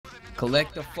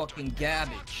Collect the fucking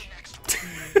garbage.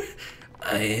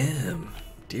 I am.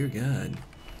 Dear God.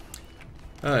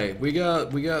 Alright, we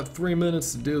got 3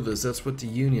 minutes to do this. That's what the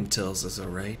union tells us,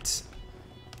 alright?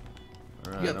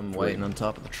 Alright, I'm waiting on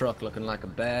top of the truck looking like a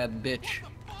bad bitch.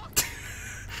 What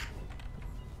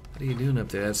are you doing up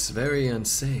there? That's very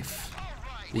unsafe.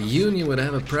 The union would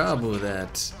have a problem with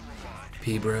that,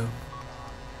 Peebro.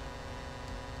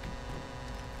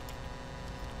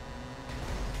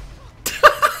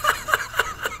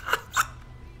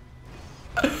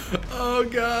 Oh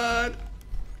God,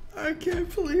 I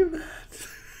can't believe that.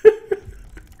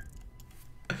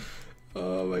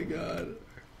 Oh my God.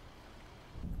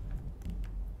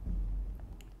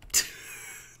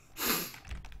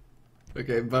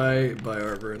 Okay, bye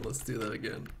Arbor, and let's do that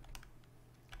again.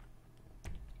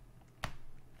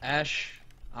 Ash,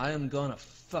 I am gonna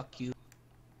fuck you.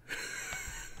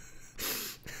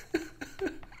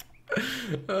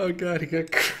 Oh God, he got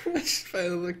crushed by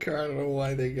the car. I don't know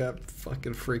why they got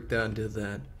fucking freaked out and did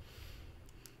that.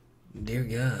 Dear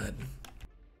God.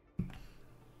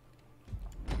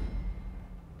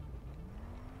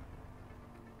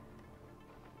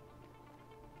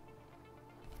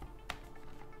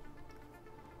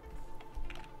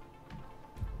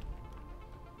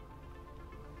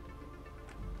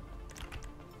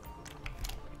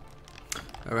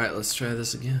 Alright, let's try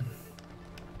this again.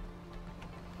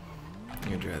 I'm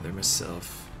gonna drive there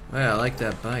myself. Oh, yeah, I like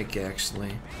that bike,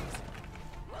 actually.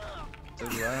 So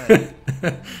do I.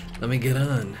 Let me get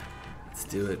on. Let's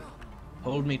do it.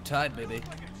 Hold me tight, baby.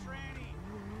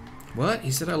 What? He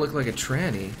said I look like a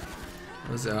tranny.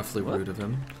 That was awfully rude of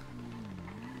him.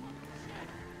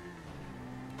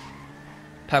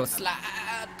 Power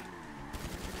slide.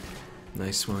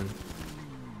 Nice one.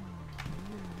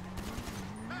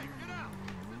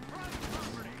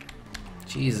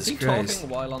 Jesus Is he Christ. talking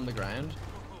while on the ground?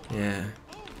 Yeah.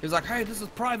 He's like, hey, this is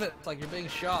private. It's like you're being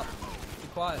shot. Be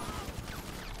quiet.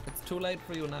 It's too late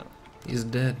for you now. He's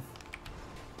dead.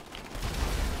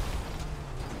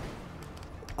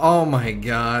 Oh my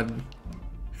God.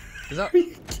 Is that?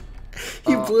 He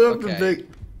blew up the big.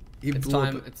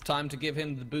 It's time to give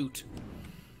him the boot.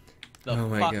 The Oh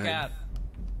my fuck God. out.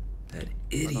 That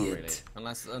Well, not really. idiot.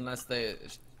 Unless they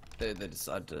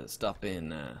decide to stop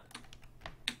being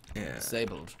Yeah.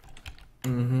 disabled.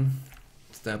 Mm-hmm.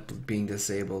 Stop being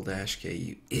disabled, Ashk,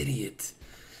 you idiot.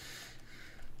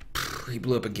 He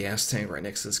blew up a gas tank right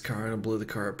next to his car and blew the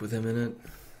car up with him in it.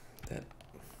 That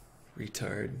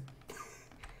retard.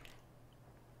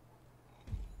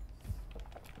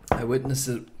 I witnessed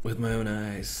it with my own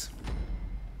eyes.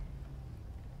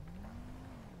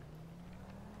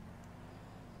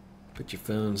 Put your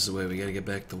phones away, we gotta get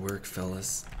back to work,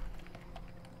 fellas.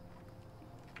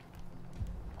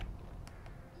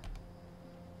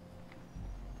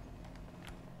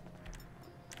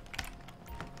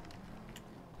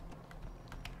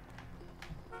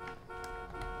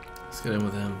 Let's get in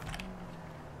with him.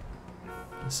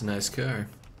 That's a nice car.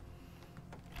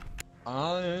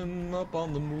 I'm up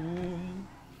on the moon.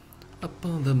 Up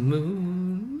on the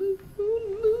moon, moon,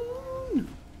 moon.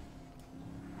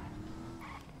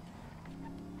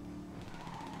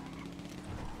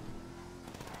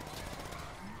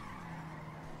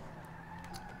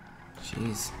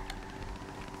 Jeez.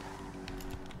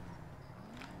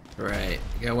 Alright,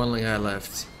 got one guy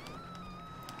left.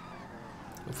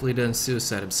 Hopefully he doesn't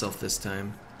suicide himself this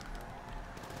time.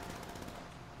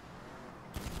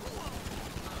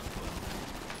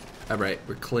 Alright,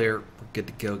 we're clear. We're good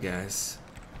to go, guys.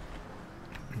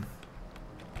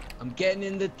 I'm getting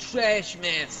in the trash,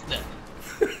 master.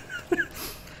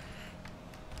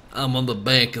 I'm on the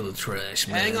bank of the trash,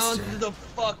 Hang on master. to the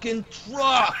fucking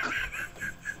truck.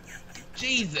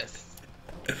 Jesus.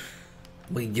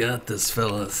 We got this,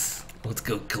 fellas. Let's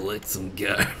go collect some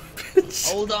garbage.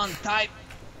 Hold on tight.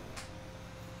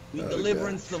 We Oh,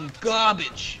 delivering God. some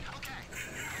garbage.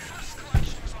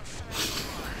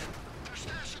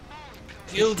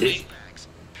 Excuse me.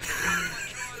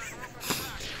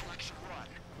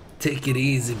 Take it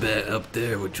easy back up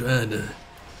there. We're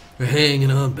hanging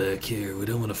on back here. We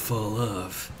don't want to fall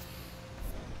off.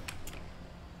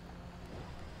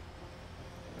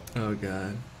 Oh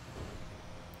God.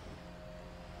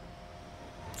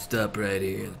 Stop right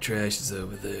here. The trash is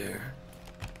over there.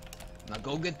 Now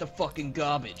go get the fucking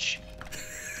garbage.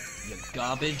 You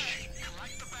garbage.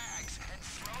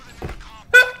 Oh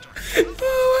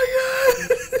my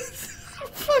God.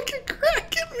 Fucking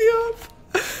cracking me up.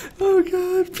 Oh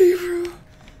God, Peebro.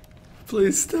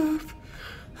 Please stop.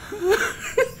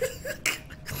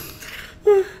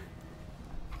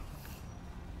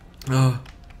 Oh.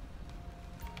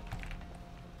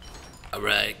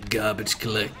 Alright, garbage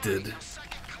collected.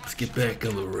 Let's get back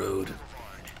on the road.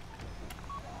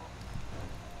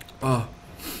 Oh.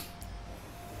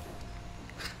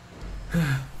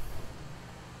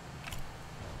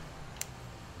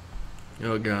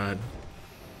 Oh God.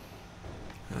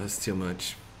 That's too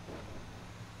much.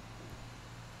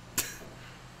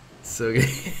 So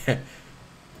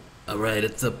alright,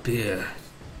 it's up here.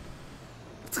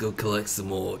 Let's go collect some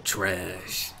more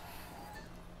trash.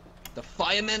 The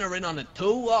firemen are in on it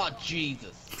too? Oh,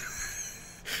 Jesus.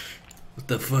 What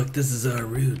the fuck? This is our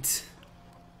route.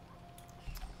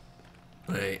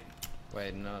 Wait.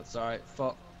 Wait, no, sorry.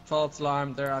 False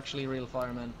alarm. They're actually real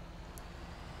firemen.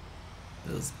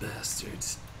 Those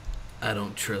bastards. I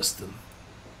don't trust them.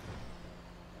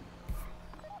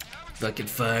 Fucking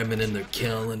firemen and their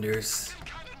calendars.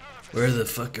 Where the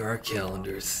fuck are our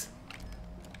calendars?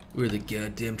 We're the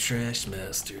goddamn trash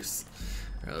masters.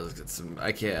 Alright, let's get some.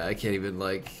 I can't even,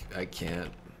 like. I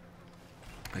can't.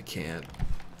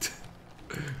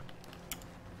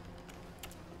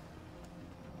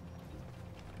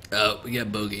 Oh, we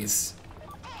got bogeys.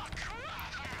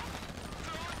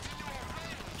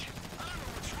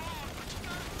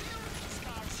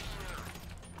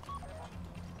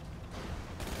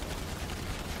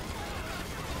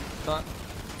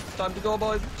 Time to go,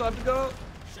 boys. Time to go.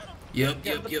 Yep.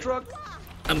 Truck.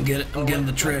 I'm getting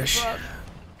the trash.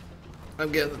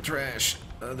 I'm getting the trash.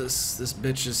 This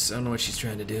bitch is. I don't know what she's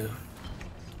trying to do.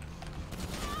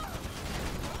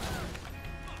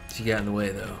 She got in the way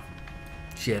though.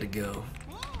 She had to go.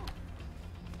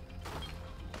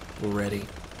 We're ready.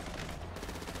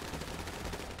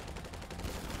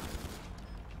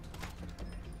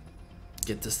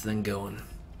 Get this thing going.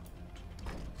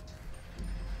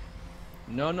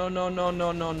 No.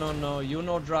 You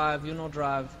no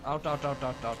drive.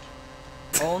 Out.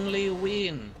 Only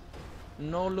win.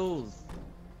 No lose.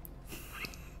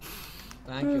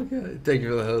 Thank you. Okay. Thank you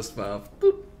for the host, Bob.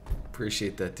 Boop.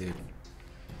 Appreciate that, dude.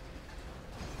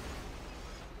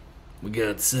 We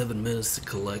got 7 minutes to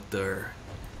collect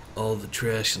all the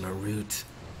trash in our route.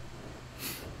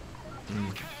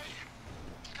 Okay.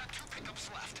 You got 2 pickups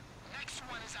left. Next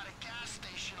one is at a gas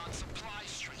station on Supply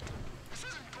Street. This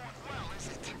isn't going well, is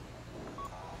it?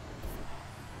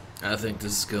 I think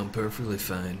this is going perfectly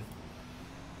fine.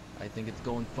 I think it's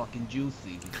going fucking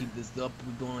juicy. We keep this up,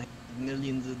 we're going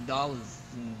millions of dollars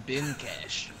in bin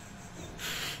cash.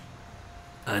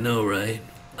 I know, right?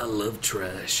 I love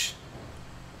trash.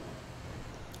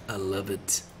 I love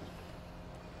it.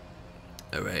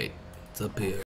 Alright, it's up here.